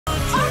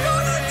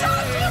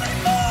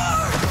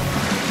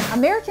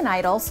American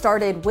Idol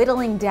started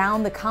whittling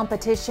down the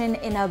competition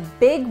in a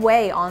big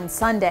way on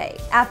Sunday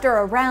after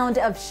a round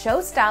of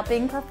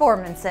show-stopping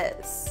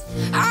performances.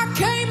 I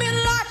came in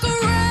like a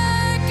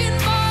wrecking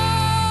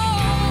ball.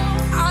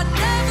 I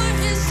never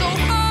hit so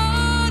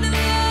hard in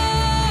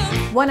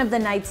love. One of the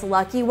night's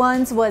lucky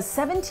ones was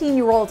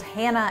 17-year-old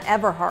Hannah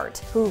Everhart,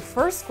 who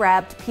first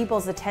grabbed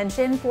people's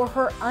attention for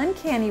her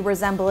uncanny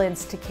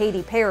resemblance to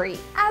Katy Perry,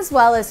 as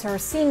well as her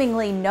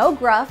seemingly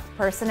no-gruff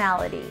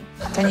personality.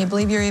 Can you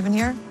believe you're even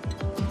here?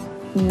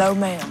 No,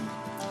 ma'am.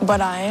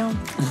 But I am.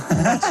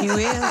 But you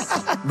is.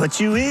 But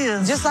you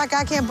is. Just like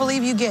I can't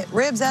believe you get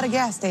ribs at a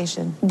gas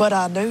station. But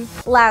I do.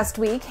 Last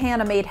week,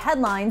 Hannah made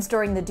headlines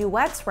during the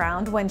duets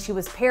round when she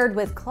was paired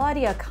with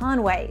Claudia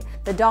Conway,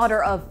 the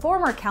daughter of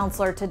former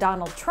counselor to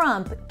Donald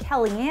Trump,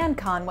 Kellyanne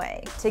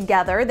Conway.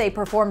 Together, they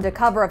performed a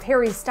cover of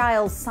Harry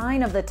Styles'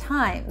 Sign of the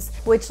Times,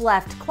 which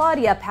left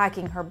Claudia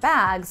packing her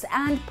bags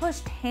and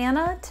pushed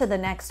Hannah to the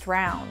next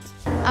round.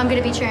 I'm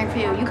gonna be cheering for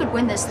you. You could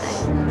win this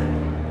thing.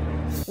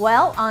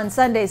 Well, on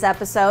Sunday's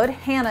episode,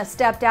 Hannah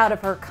stepped out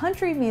of her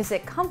country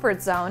music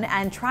comfort zone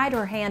and tried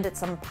her hand at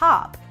some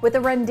pop with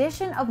a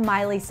rendition of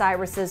Miley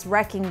Cyrus's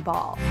Wrecking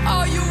Ball.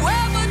 All you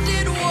ever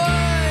did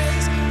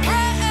was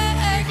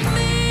wreck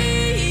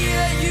me.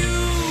 Yeah,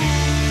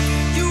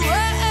 you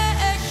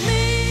wrecked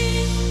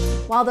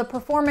me. While the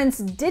performance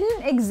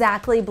didn't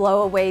exactly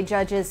blow away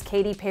judges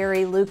Katy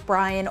Perry, Luke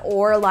Bryan,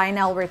 or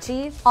Lionel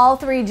Richie, all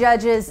three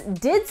judges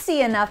did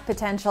see enough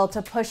potential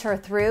to push her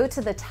through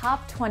to the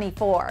top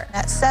 24.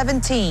 At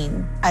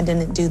 17, I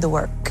didn't do the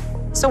work.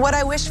 So what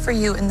I wish for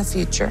you in the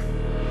future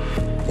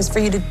is for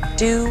you to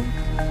do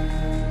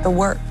the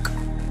work.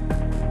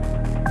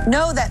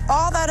 Know that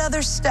all that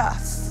other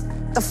stuff,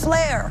 the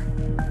flair,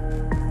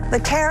 the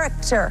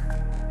character,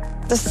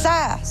 the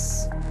sass,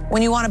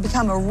 when you want to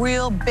become a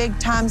real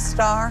big-time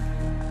star,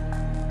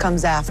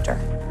 comes after.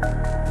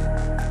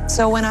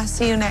 So when I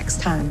see you next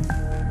time,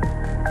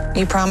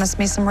 you promise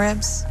me some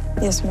ribs?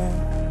 Yes,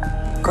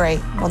 ma'am.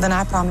 Great. Well, then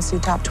I promise you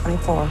top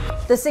 24.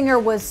 The singer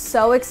was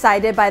so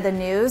excited by the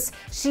news,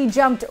 she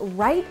jumped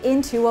right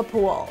into a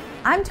pool.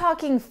 I'm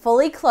talking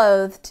fully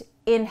clothed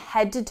in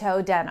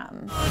head-to-toe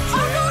denim.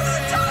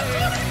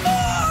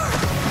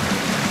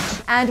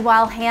 And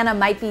while Hannah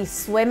might be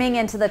swimming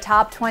into the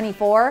top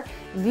 24,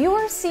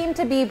 viewers seem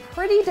to be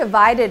pretty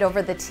divided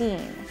over the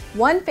teen.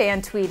 One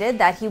fan tweeted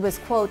that he was,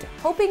 quote,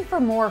 hoping for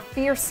more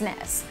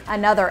fierceness.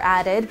 Another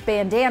added,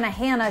 Bandana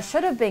Hannah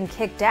should have been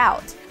kicked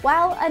out,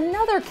 while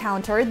another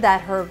countered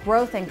that her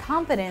growth and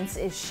confidence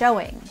is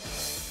showing.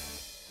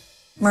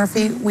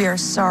 Murphy, we are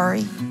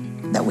sorry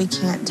that we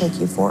can't take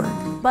you forward.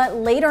 But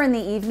later in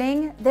the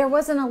evening, there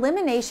was an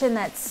elimination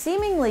that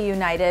seemingly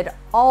united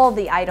all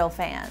the Idol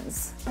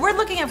fans. We're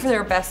looking out for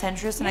their best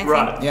interest, and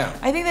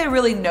I think they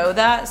really know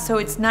that, so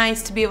it's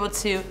nice to be able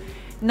to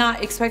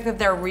not expect that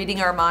they're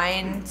reading our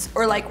minds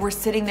or like we're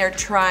sitting there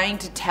trying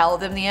to tell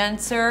them the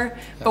answer,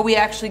 but we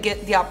actually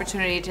get the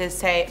opportunity to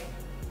say,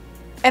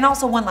 and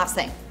also one last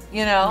thing.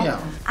 You know? Yeah.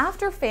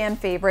 After fan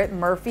favorite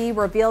Murphy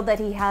revealed that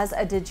he has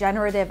a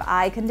degenerative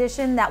eye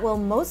condition that will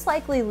most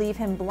likely leave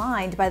him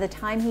blind by the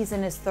time he's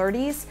in his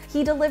 30s,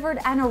 he delivered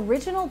an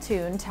original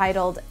tune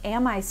titled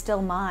Am I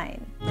Still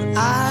Mine?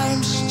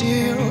 I'm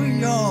still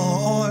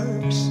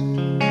yours.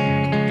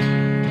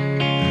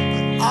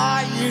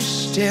 Are you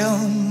still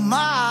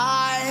mine?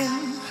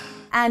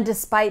 And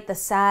despite the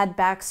sad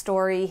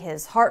backstory,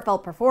 his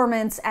heartfelt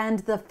performance, and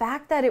the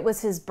fact that it was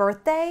his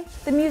birthday,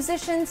 the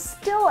musician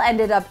still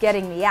ended up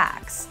getting the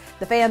axe.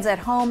 The fans at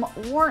home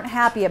weren't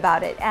happy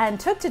about it and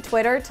took to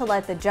Twitter to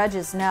let the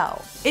judges know.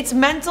 It's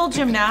mental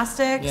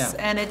gymnastics,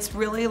 and it's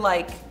really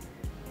like,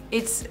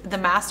 it's the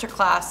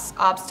masterclass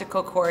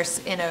obstacle course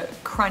in a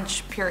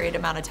crunch period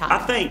amount of time. I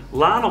think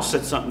Lionel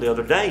said something the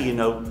other day, you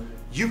know,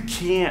 you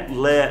can't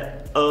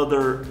let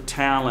other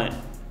talent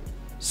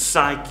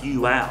psych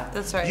you out.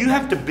 That's right. You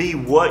have to be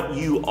what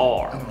you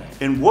are.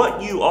 And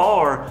what you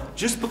are,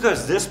 just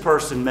because this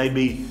person may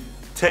be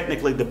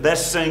technically the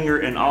best singer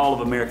in all of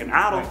American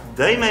Idol,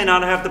 they may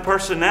not have the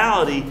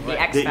personality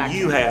that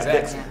you have.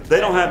 They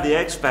don't have the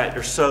X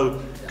factor.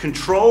 So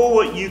control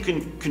what you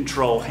can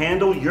control.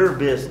 Handle your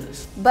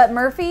business. But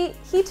Murphy,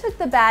 he took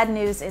the bad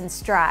news in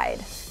stride,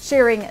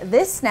 sharing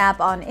this snap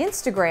on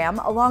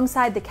Instagram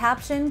alongside the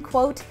caption,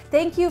 quote,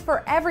 "Thank you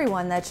for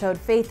everyone that showed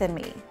faith in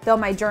me. Though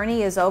my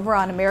journey is over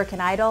on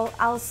American Idol,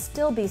 I'll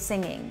still be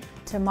singing.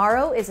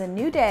 Tomorrow is a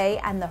new day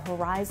and the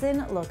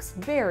horizon looks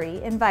very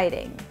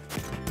inviting."